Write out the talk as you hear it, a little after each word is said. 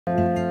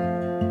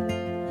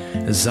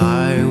as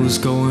I was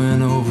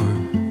going over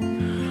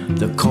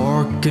the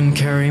Cork and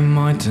Kerry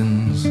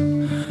mountains.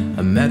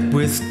 I met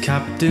with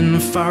Captain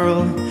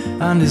Farrell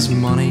and his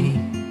money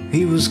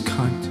he was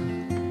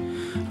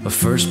counting. I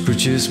first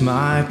produced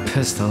my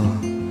pistol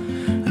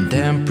and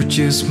then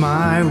produced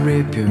my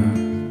rapier.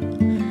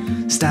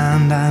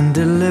 Stand and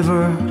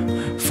deliver,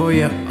 for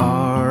you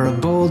are a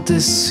bold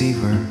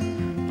deceiver.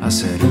 I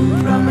said,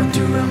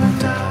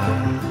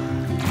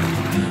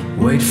 ooh-rama-doo-rama-da.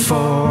 Wait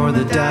for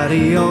the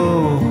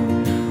daddy-o,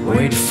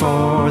 wait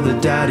for the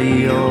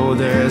daddy-o,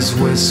 there's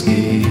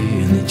whiskey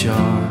in the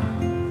jar.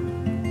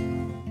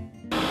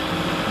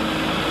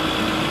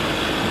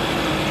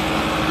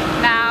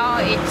 Now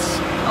it's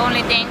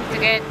only thing to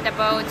get the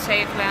boat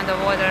safely on the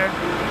water.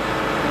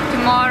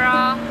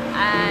 Tomorrow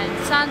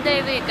and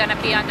Sunday we're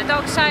gonna be on the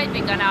dockside,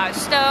 we're gonna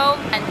stow,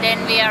 and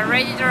then we are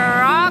ready to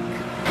rock.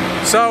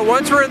 So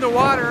once we're in the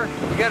water,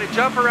 we gotta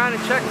jump around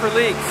and check for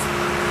leaks.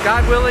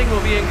 God willing,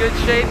 we'll be in good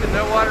shape and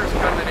no water's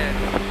coming in.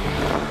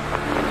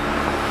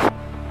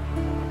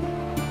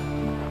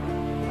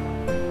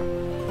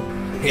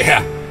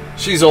 Yeah,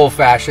 she's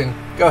old-fashioned.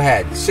 Go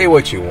ahead, say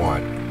what you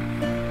want.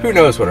 Who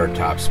knows what our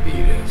top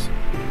speed is?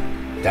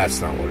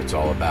 That's not what it's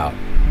all about.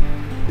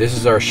 This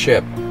is our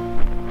ship,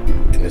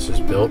 and this is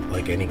built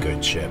like any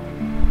good ship.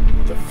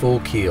 The full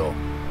keel.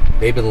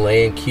 They've been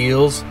laying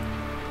keels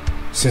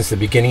since the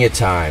beginning of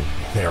time.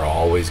 They're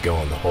always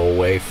going the whole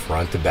way,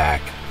 front to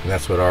back. And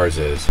that's what ours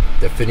is.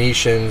 The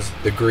Phoenicians,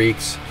 the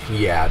Greeks,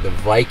 yeah, the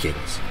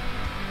Vikings.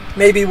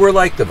 Maybe we're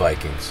like the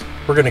Vikings.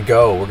 We're going to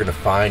go, we're going to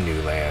find new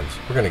lands.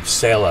 We're going to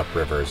sail up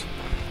rivers.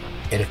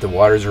 And if the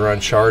waters are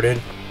uncharted,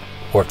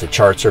 or if the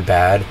charts are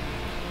bad,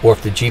 or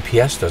if the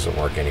GPS doesn't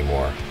work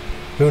anymore,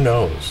 who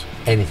knows?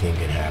 Anything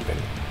can happen.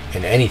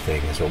 And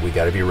anything is what we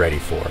got to be ready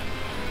for.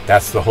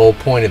 That's the whole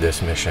point of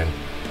this mission.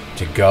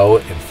 To go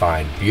and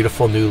find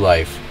beautiful new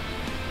life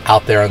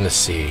out there on the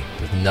sea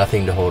with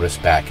nothing to hold us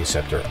back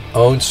except our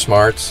own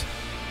smarts,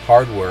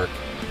 hard work,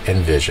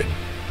 and vision.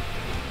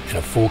 And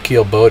a full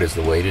keel boat is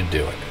the way to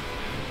do it.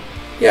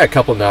 Yeah, a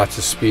couple knots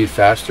of speed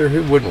faster,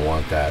 who wouldn't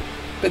want that?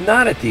 But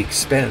not at the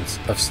expense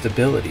of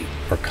stability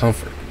or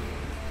comfort.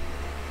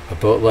 A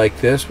boat like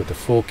this with a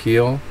full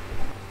keel,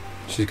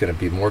 she's going to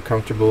be more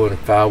comfortable in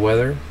foul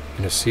weather,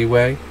 in a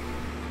seaway.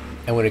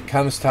 And when it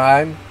comes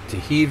time to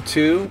heave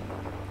to,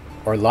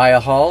 or lie a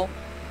hull,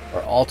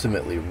 or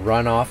ultimately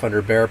run off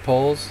under bare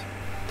poles,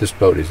 this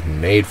boat is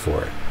made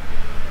for it.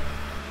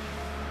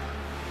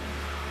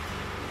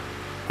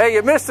 Hey,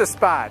 you missed a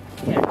spot.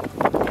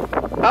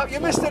 Oh, you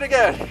missed it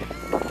again.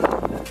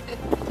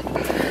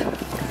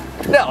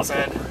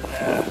 Nelson.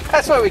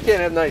 That's why we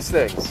can't have nice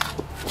things.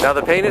 Now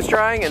the paint is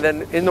drying and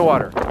then in the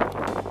water.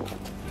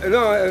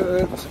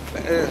 No,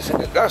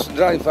 that's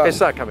drying fast. It's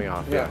not coming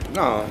off. Yeah,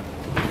 no.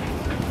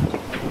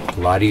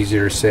 A lot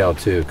easier to sail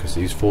too, because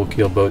these full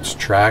keel boats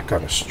track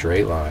on a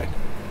straight line.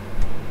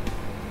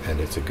 And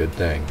it's a good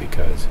thing,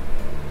 because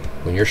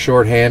when you're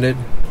short-handed,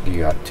 you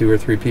got 2 or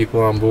 3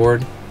 people on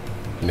board,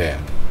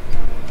 man,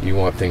 you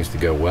want things to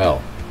go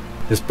well.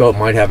 This boat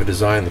might have a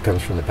design that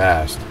comes from the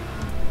past,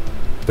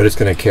 but it's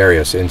going to carry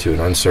us into an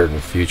uncertain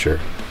future,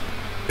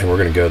 and we're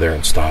going to go there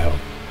in style.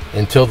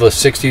 Until the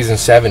 60s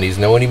and 70s,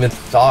 no one even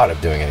thought of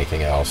doing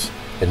anything else,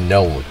 and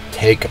no one would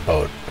take a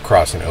boat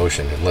across an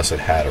ocean unless it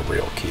had a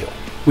real keel.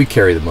 We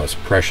carry the most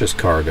precious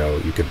cargo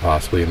you could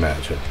possibly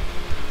imagine.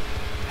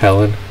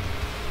 Helen,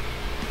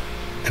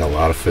 and a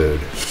lot of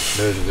food.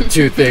 Those are the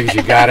 2 things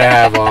you gotta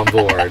have on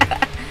board.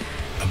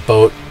 A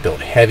boat built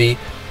heavy,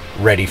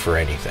 ready for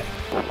anything.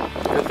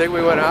 Good thing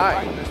we went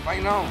high.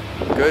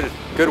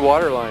 Good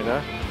water line,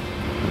 huh?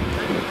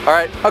 All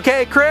right,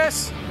 okay,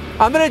 Chris,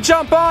 I'm gonna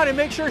jump on and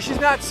make sure she's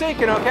not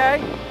sinking, okay?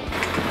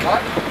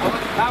 What? How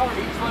much power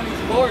to each one of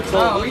these boards?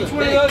 Oh, each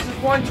one of those is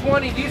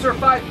 120. These are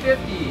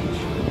 550 each.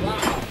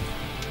 Wow.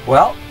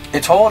 Well,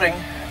 it's holding.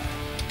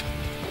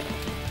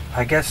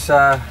 I guess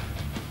we're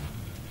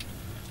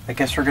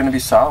going to be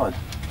solid,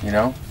 you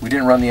know? We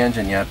didn't run the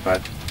engine yet,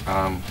 but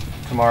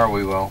tomorrow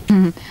we will.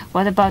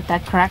 What about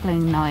that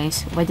crackling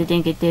noise? What do you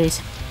think it is?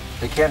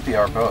 It can't be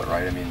our boat,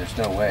 right? I mean, there's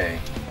no way.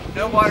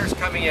 No water's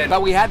coming in,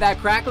 but we had that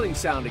crackling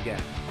sound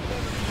again.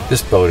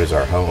 This boat is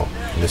our home,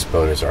 and this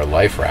boat is our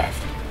life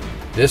raft.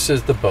 This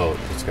is the boat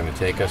that's going to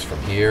take us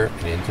from here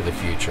and into the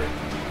future.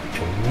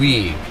 And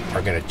we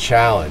are going to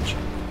challenge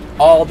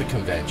all the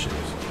conventions,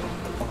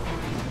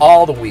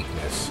 all the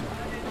weakness,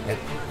 and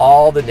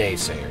all the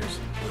naysayers.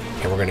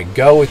 And we're going to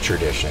go with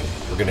tradition.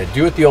 We're going to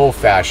do it the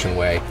old-fashioned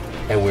way,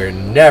 and we're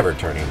never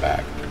turning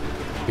back.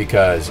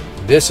 Because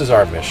this is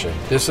our mission,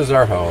 this is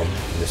our home,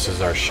 and this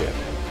is our ship.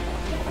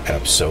 And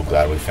I'm so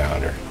glad we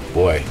found her.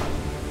 Boy,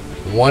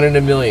 1 in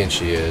a million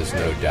she is,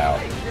 no doubt.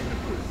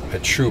 A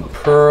true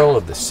pearl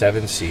of the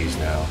 7 seas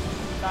now.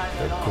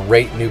 A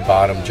great new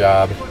bottom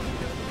job,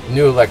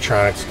 new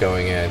electronics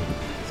going in,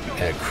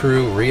 and a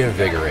crew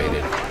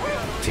reinvigorated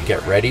to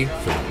get ready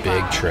for the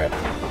big trip.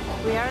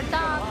 We are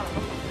done.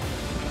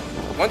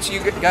 Once you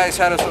guys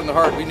had us on the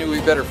hard, we knew we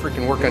better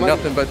freaking work on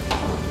nothing but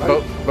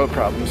boat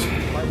problems.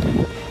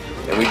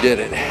 And we did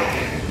it.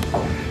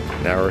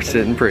 Now we're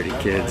sitting pretty,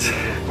 kids.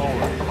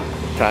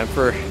 Time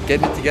for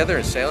getting it together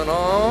and sailing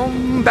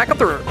on back up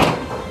the river.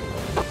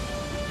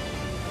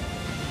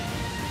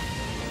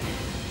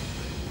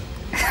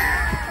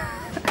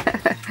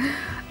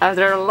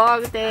 After a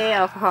long day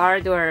of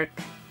hard work.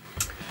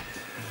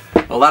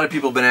 A lot of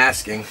people have been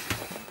asking,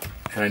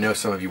 and I know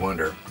some of you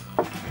wonder,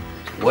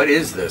 what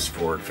is this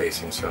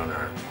forward-facing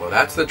sonar? Well,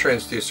 that's the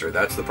transducer.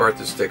 That's the part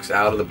that sticks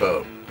out of the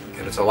boat.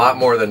 And it's a lot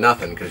more than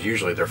nothing, because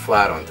usually they're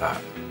flat on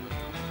top.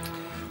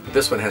 But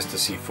this one has to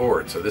see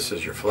forward, so this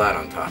is your flat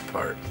on top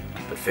part,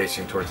 but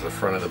facing towards the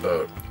front of the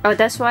boat. Oh,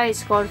 that's why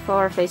it's called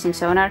forward-facing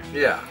sonar?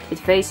 Yeah. It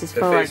faces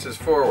forward. It faces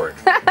forward.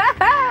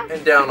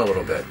 And down a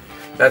little bit.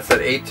 That's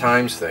that 8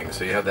 times thing,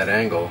 so you have that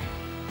angle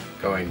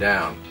going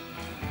down.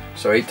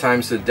 So 8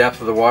 times the depth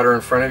of the water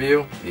in front of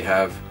you, you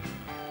have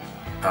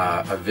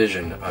a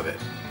vision of it,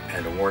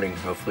 and a warning,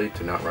 hopefully,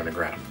 to not run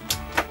aground.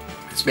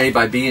 It's made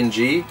by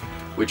B&G,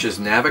 which is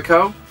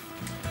Navico,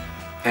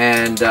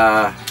 and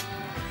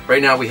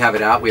right now we have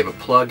it out. We have a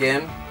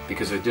plug-in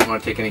because I didn't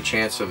want to take any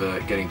chance of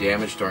getting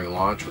damaged during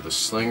launch with a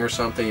sling or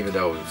something, even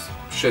though it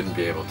shouldn't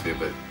be able to,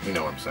 but you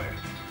know what I'm saying.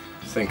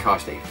 This thing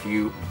cost a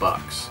few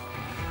bucks.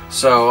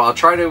 So I'll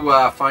try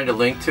to find a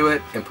link to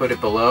it and put it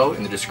below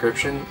in the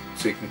description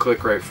so you can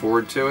click right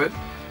forward to it,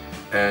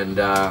 and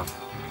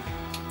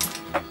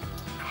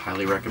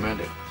highly recommend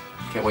it.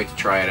 Can't wait to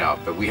try it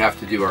out. But we have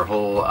to do our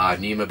whole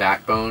NEMA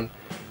backbone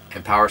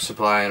and power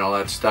supply and all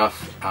that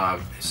stuff,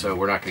 so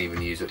we're not going to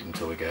even use it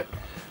until we get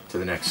to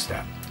the next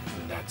step,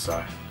 and that's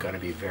going to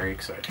be very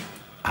exciting.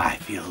 I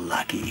feel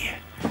lucky.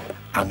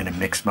 I'm going to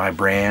mix my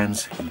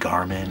brands,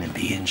 Garmin and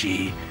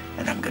B&G,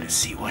 and I'm going to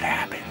see what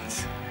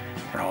happens.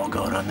 They're all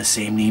going on the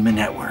same NEMA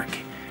network,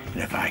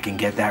 and if I can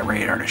get that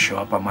radar to show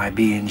up on my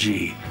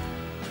B&G,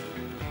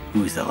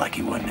 who's the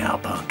lucky one now,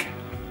 punk?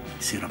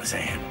 See what I'm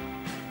saying?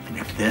 And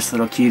if this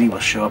little cutie will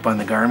show up on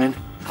the Garmin,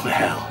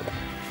 well,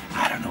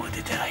 I don't know what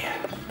to tell you.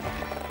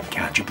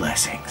 Count your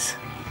blessings,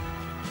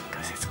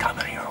 because it's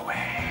coming your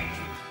way.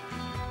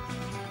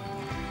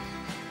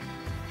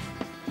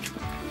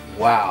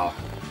 Wow.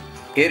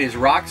 It is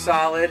rock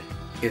solid,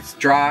 it's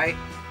dry,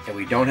 and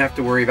we don't have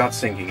to worry about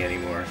sinking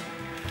anymore.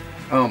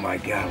 Oh my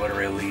God, what a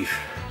relief.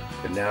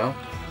 But now,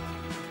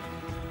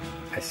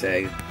 I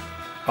say,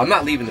 I'm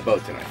not leaving the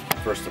boat tonight,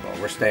 first of all.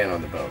 We're staying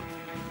on the boat.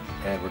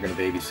 And we're going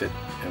to babysit,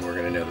 and we're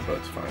going to know the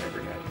boat's fine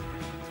every night.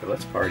 But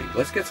let's party.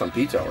 Let's get some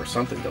pizza or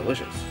something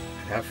delicious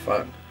and have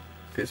fun.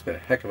 It's been a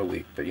heck of a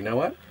week. But you know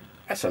what?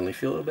 I suddenly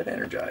feel a little bit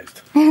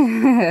energized.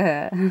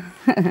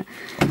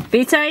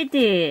 Pizza it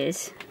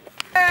is.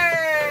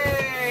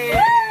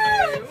 Hey!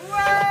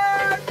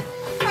 What?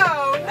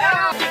 Oh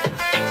no!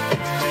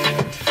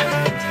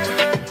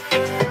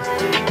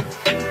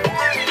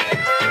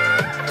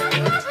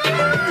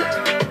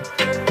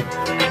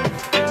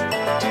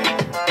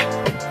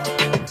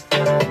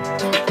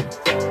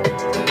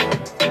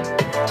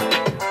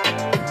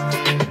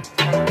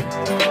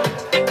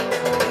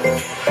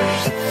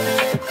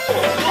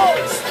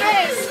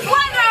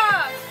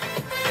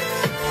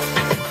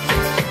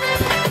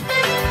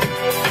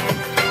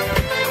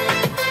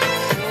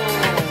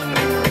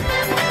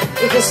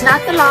 If it's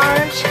not the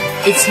large,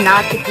 it's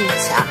not the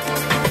pizza.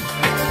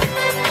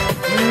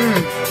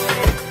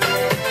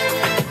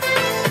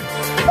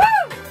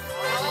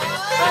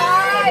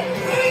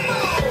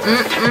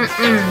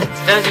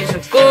 That is a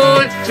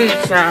good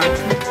pizza.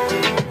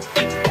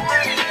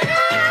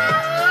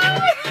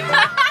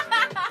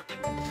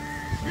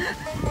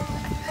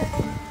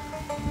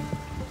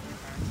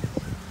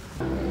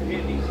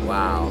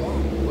 Wow,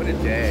 what a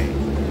day.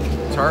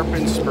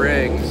 Tarpon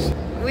Springs.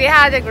 We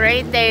had a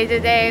great day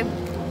today.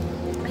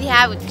 We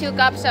have 2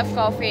 cups of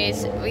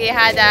coffees. We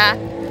had a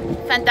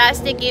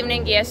fantastic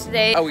evening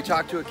yesterday. Oh, we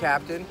talked to a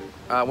captain,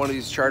 one of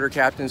these charter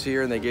captains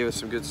here, and they gave us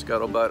some good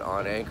scuttlebutt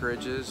on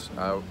anchorages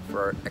for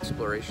our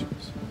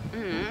explorations.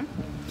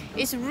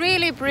 It's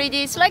really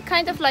pretty. It's like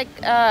kind of like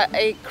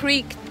a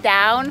creek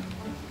down,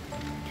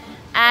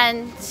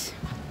 and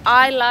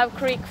I love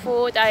Greek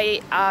food.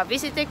 I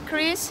visited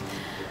Greece,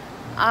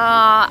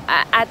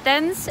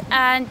 Athens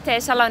and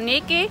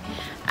Thessaloniki,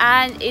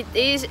 and it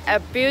is a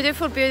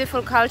beautiful,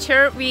 beautiful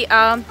culture. We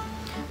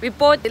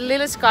bought a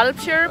little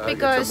sculpture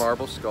because it's a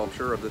marble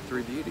sculpture of the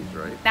 3 deities,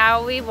 right?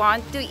 now we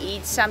want to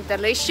eat some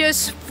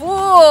delicious food.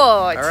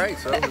 All right,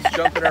 so let's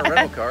jump in our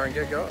rental car and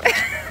get going.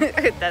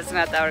 That's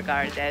not our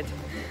car, Dad.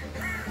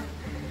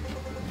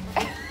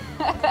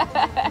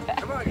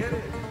 Come on, get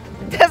it.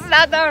 That's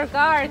not our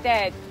car,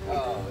 Dad.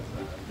 Oh,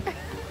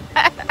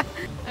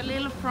 A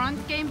little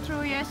front came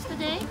through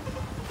yesterday,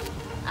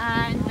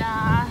 and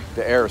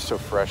the air is so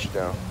fresh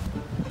now.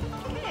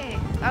 okay,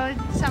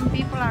 some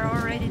people are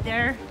already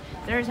there.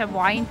 There's a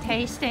wine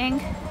tasting.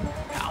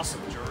 House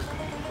of Jerky.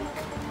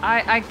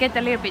 I get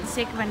a little bit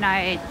sick when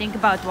I think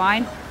about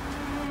wine.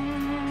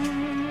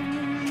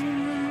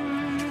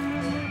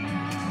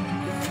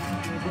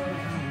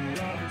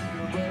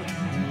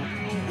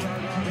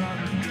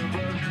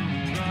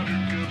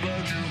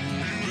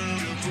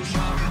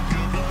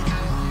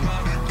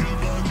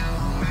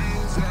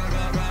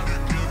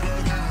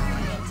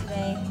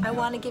 I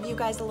want to give you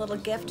guys a little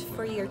gift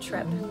for your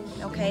trip,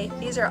 okay?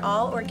 These are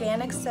all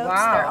organic soaps,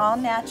 they're all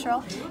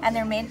natural, and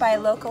they're made by a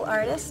local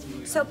artist.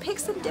 So pick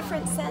some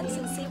different scents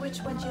and see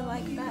which ones you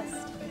like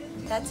best.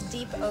 That's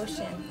Deep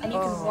Ocean, and you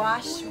can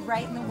wash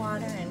right in the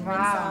water and rinse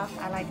off.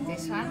 I like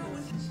this one.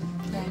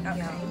 Thank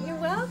you. You're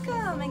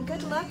welcome, and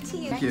good luck to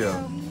you. Thank you.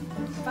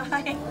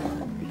 Bye.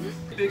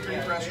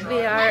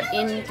 We are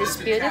in this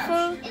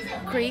beautiful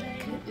Greek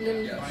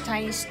little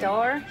tiny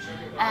store,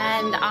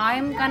 and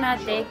I'm gonna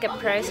take a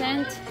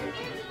present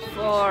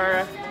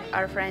for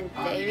our friend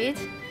David.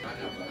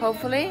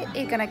 Hopefully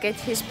he's gonna get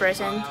his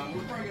present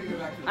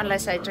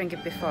unless I drink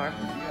it before.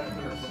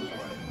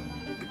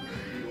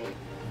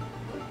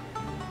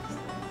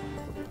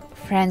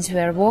 Friends, we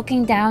are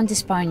walking down the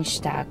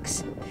sponge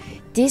docks.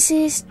 This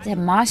is the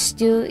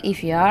must-do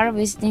if you are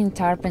visiting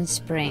Tarpon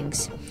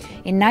Springs.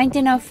 In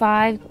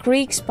 1905,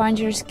 Greek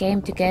spongers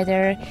came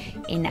together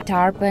in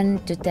Tarpon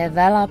to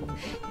develop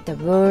the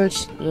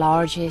world's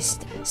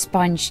largest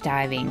sponge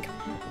diving.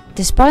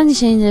 The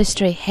sponge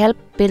industry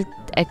helped build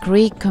a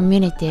Greek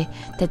community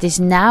that is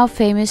now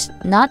famous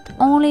not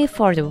only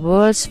for the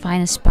world's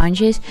finest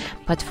sponges,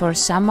 but for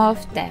some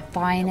of the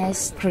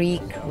finest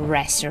Greek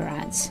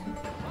restaurants.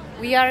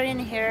 We are in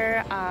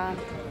here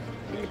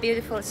in the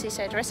beautiful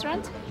seaside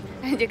restaurant,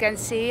 and you can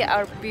see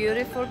our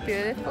beautiful,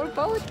 beautiful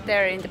boat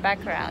there in the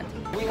background.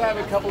 We have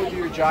a couple of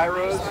your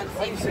gyros.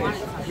 How do you say it?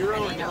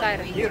 Hero or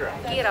Gyro.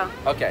 Hero?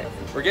 Okay,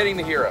 we're getting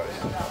the heroes.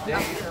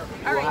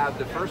 We'll have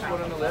the first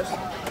one on the list,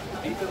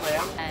 beef and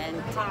lamb. And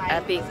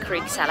a big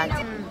Greek salad.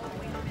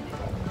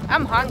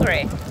 I'm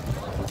hungry.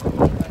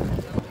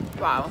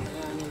 Wow,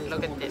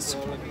 look at this.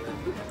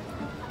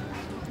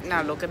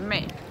 Now look at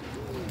me.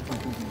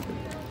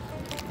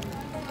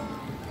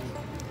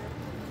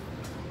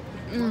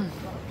 Oh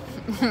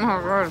my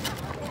god.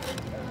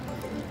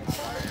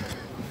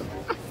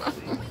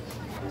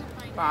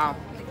 Wow,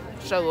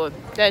 so good.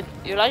 Dad,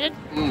 you like it?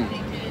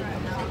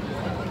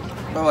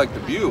 I like the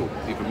view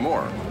even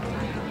more.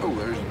 Oh,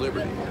 there's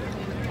Liberty.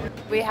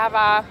 We have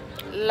a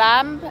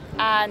lamb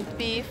and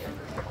beef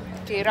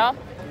gyro.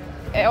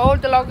 All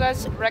the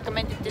locals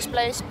recommended this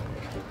place,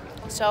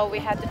 so we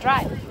had to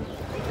try.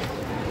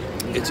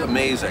 It's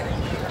amazing.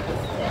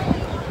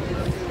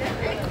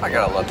 I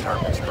gotta love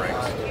Tarpon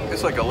Springs.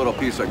 It's like a little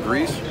piece of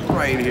Greece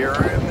right here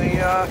in the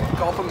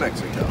Gulf of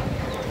Mexico.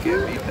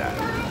 Can't beat that.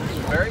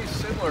 Very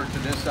similar to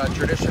this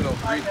traditional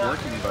Greek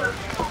working boat.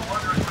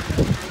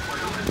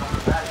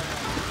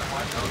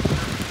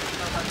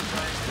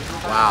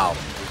 Wow.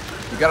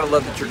 You gotta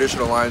love the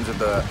traditional lines of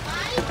the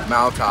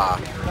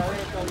Malta.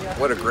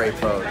 What a great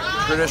boat.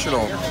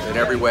 Traditional in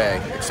every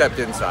way, except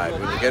inside.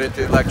 When you get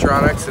into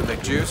electronics and the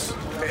juice,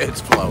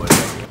 it's flowing.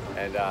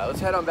 And let's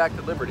head on back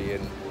to Liberty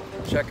and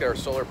check our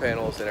solar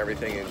panels and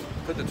everything and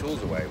put the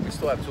tools away. We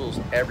still have tools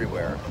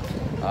everywhere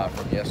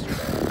from yesterday.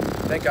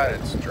 Thank God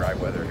it's dry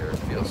weather here. It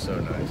feels so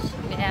nice.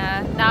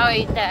 Yeah, now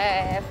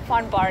the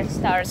fun part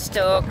starts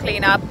to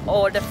clean up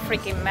all the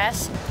freaking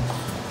mess.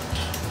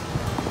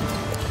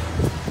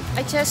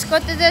 I just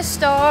got to the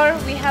store.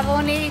 We have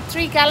only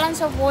 3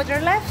 gallons of water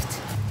left,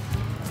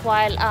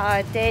 while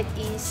Dad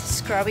is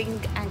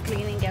scrubbing and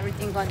cleaning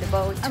everything on the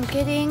boat. I'm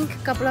getting a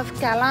couple of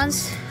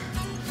gallons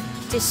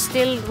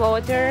distilled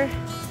water.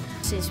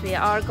 Since we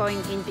are going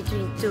in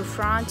between 2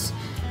 fronts,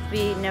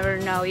 we never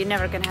know. You're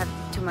never gonna have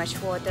too much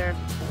water.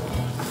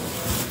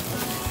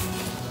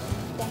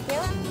 Thank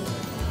you.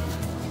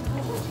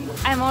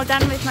 I'm all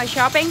done with my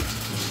shopping.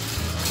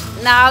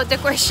 Now the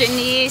question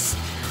is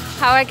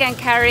how I can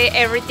carry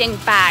everything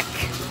back,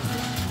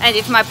 and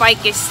if my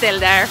bike is still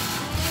there.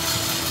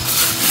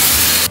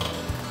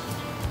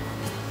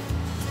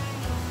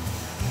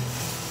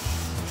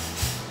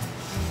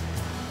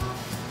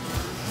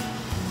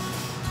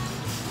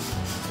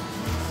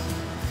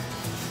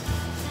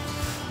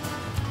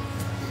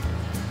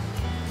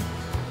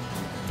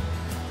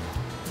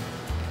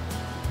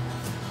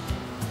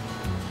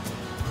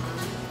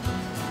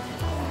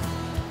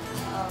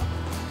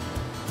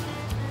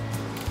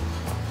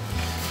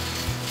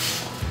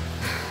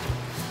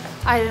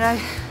 I don't know. I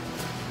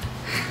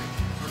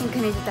think I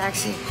need a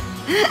taxi.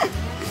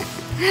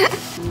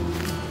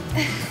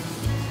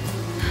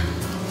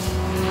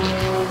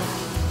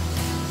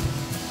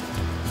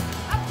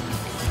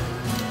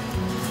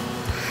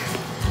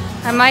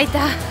 I might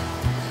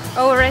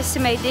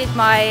overestimated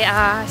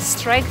my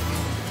strength.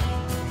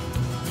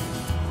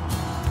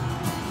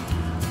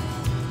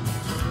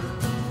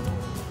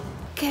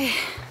 Okay,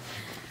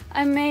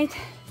 I made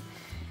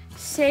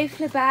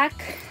safely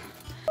back.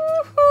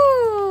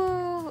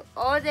 Woohoo!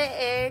 All the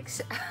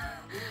eggs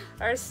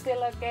are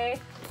still okay.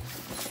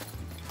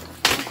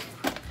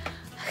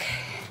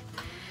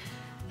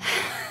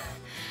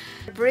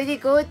 Pretty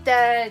good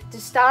to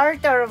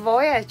start our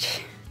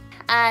voyage.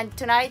 And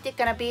tonight is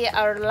gonna be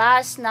our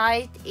last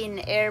night in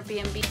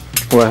Airbnb.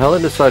 Well,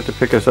 Helen decided to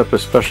pick us up a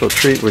special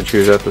treat when she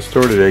was at the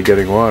store today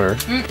getting water.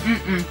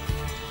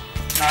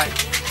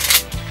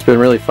 It's been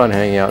really fun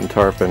hanging out in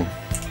Tarpon.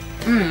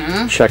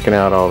 Checking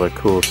out all the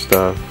cool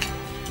stuff.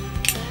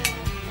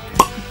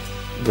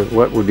 But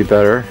what would be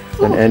better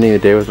And ending the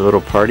day with a little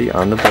party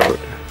on the boat.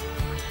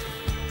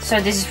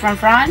 So this is from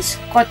France,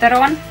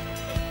 Coteron.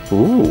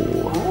 Ooh.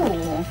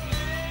 Ooh.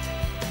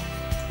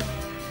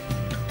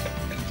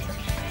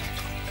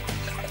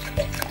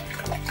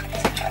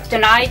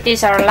 Tonight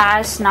is our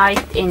last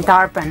night in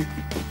Tarpon.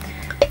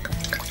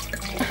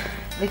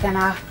 We're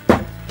gonna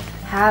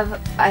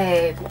have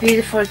a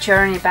beautiful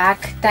journey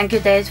back. Thank you,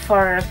 Dad,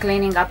 for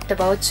cleaning up the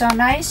boat so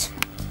nice.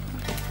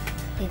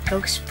 It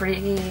looks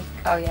pretty.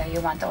 Oh yeah,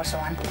 you want also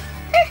one.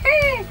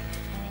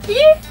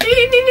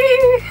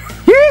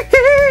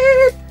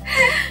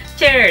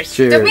 Cheers,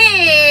 Cheers to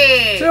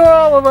me! to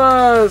all of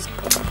us!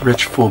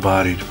 Rich,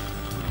 full-bodied,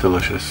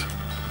 delicious.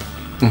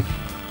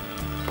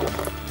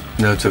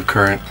 Notes of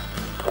current.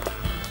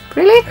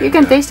 Really? You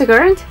can taste the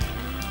current?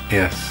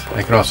 Yes,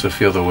 I can also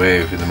feel the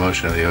wave and the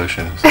motion of the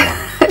ocean. So.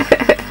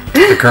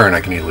 The current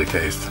I can easily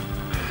taste.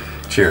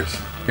 Cheers.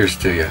 Here's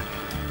to you.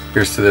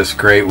 Here's to this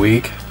great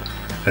week.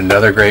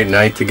 Another great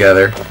night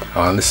together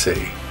on the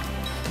sea.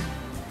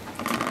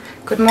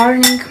 Good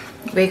morning.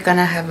 We're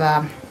gonna have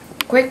a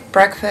quick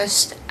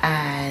breakfast,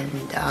 and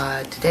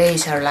today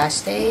is our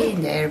last day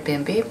in the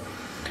Airbnb.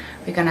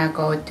 We're gonna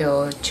go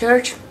to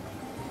church,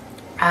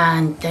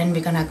 and then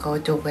we're gonna go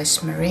to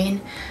West Marine.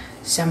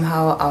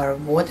 Somehow our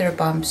water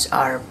pumps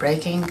are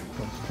breaking.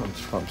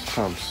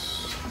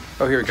 Pumps.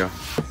 Oh, here we go.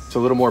 It's a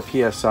little more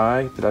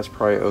PSI, but that's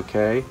probably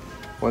okay.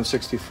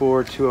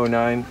 164,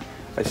 209.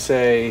 I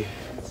say,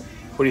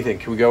 what do you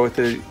think? Can we go with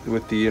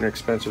the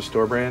inexpensive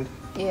store brand?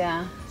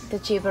 Yeah, the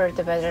cheaper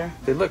the better.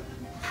 They look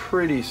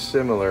pretty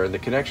similar, and the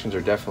connections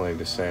are definitely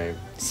the same.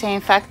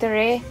 Same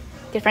factory,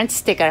 different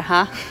sticker,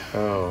 huh?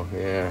 Oh,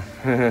 yeah.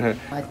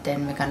 But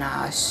then we're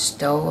gonna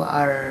stow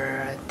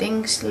our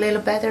things a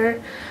little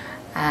better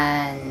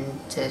and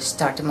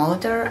start the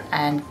motor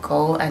and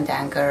go and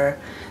anchor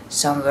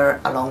somewhere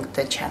along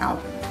the channel.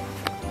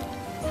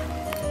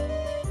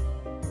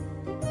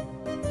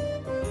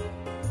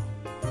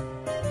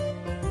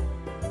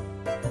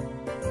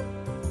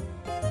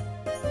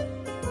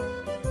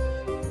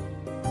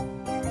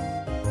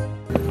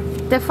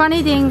 The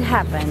funny thing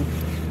happened.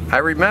 I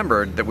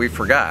remembered that we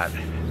forgot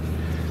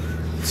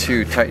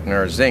to tighten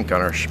our zinc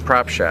on our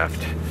prop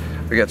shaft.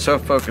 We got so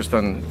focused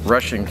on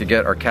rushing to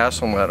get our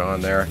castle nut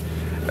on there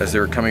as they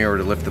were coming over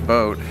to lift the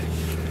boat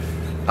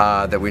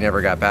that we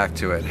never got back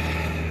to it.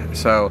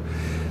 So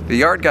the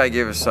yard guy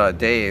gave us,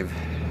 Dave,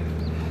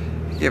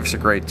 he gave us a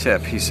great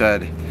tip. He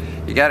said,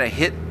 you gotta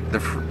hit the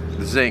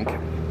zinc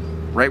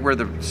right where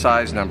the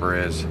size number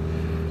is,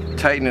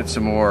 tighten it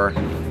some more,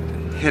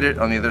 hit it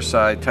on the other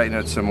side, tighten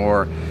it some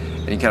more,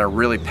 and you kind of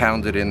really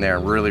pound it in there,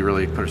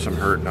 really put some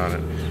hurt on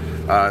it.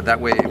 That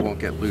way it won't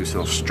get loose.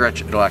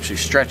 It'll actually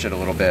stretch it a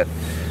little bit.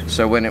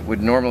 So when it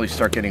would normally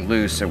start getting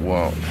loose, it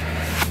won't.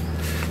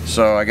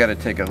 So I got to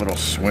take a little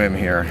swim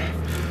here.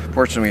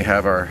 Fortunately, we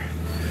have our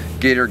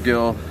gator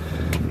gill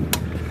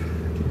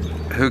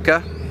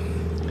hookah,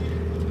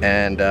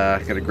 and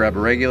got to grab a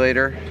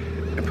regulator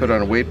and put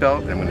on a weight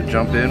belt. And I'm going to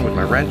jump in with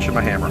my wrench and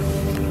my hammer.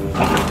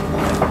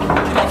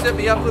 Zip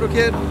me up, little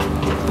kid.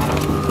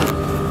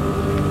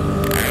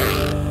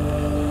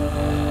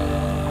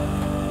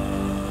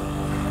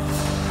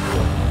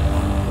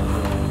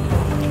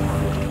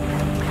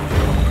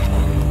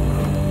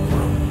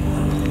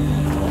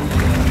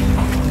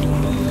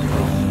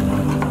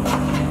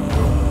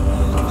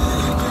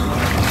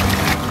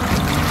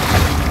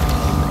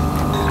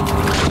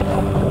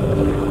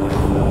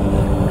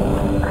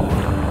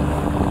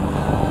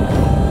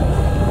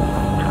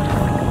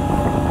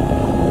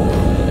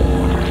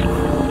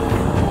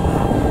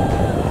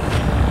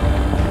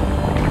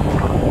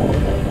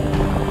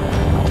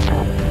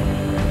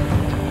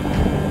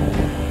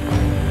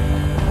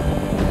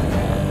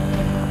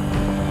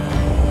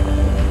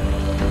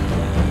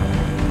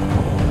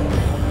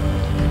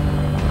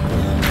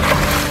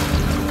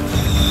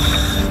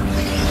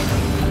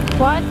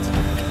 What?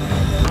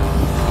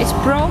 It's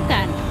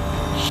broken.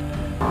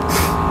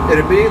 It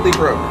immediately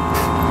broke.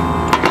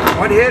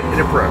 One hit and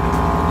it broke.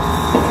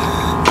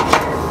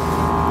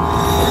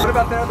 What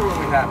about the other one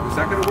we have? Is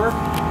that going to work?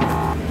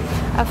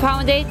 I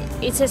found it.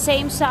 It's the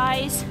same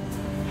size.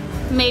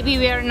 Maybe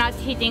we are not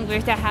hitting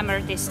with the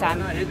hammer this time.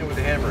 I'm not hitting it with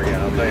the hammer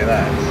again, I'll tell you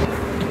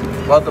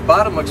that. Well, the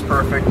bottom looks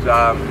perfect.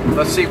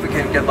 Let's see if we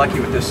can get lucky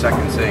with this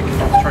second zinc.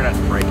 Let's try not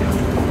to break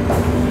it.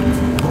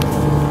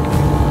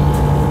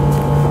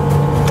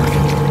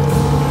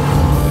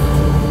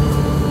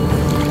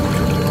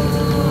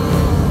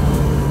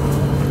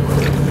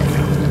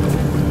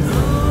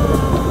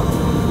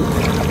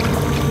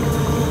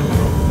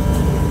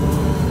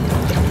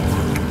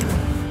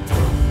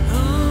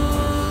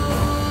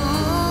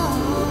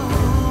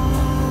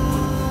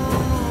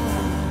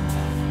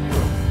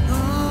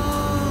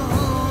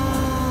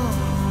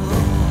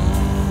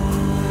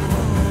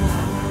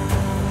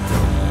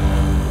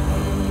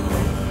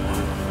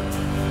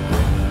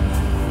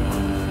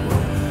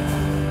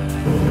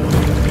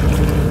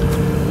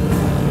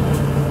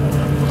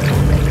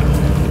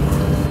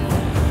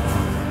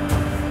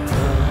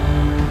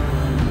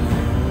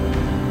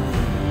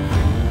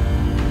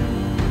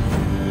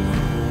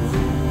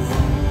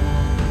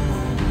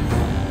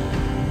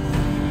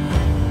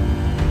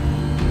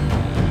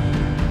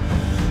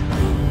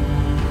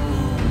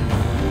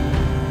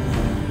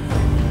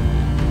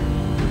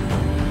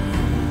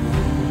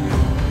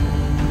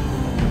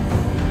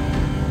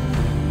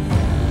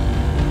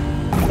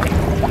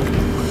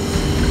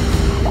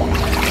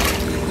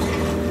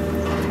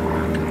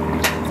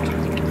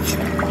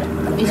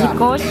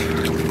 course.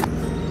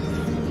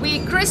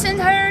 We christened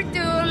her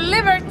to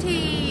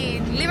Liberty.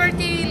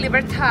 Liberty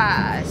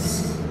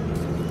Libertas.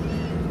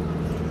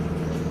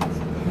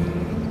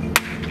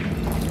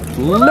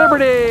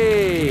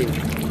 Liberty!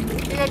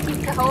 Did I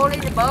keep the hole in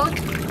the boat?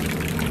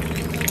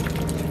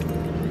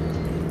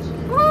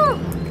 Woo!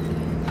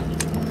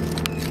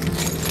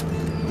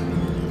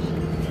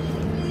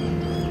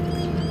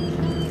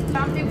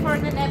 Something for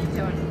the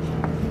Neptune.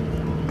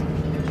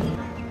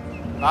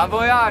 Bon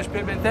voyage,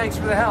 Pippin. Thanks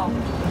for the help.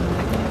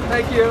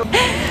 Thank you.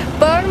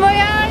 Bon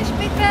voyage,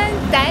 Pippin.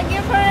 Thank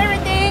you for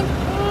everything.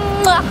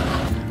 Mwah.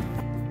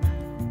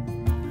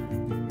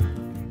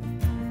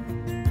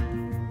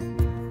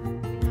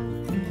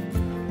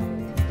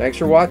 Thanks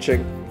for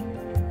watching.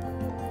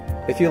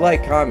 If you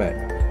like, comment.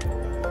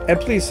 And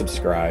please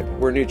subscribe.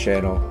 We're a new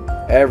channel.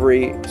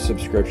 Every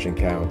subscription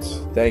counts.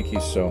 Thank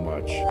you so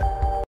much.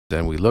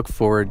 And we look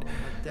forward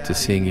to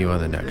seeing you on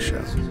the next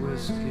show.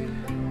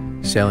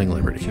 Sailing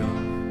Liberty.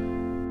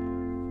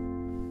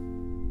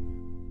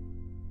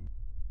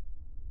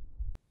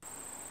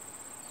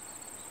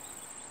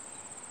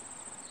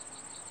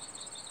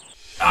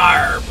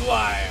 Arr,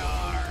 fly,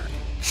 arr.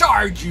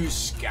 Charge, you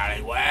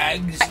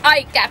scallywags.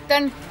 Aye,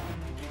 Captain.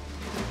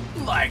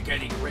 Like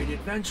any great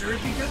adventure,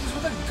 it begins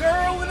with a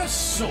girl and a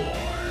sword.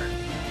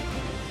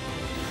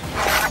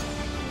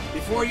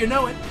 Before you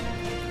know it,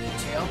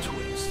 the tail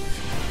twists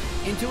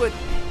into a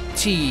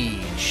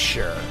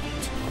t-shirt.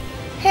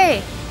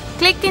 Hey,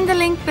 click in the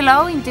link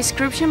below in the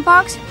description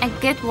box and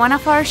get one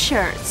of our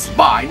shirts.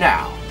 Buy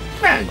now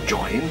and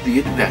join the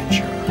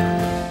adventure.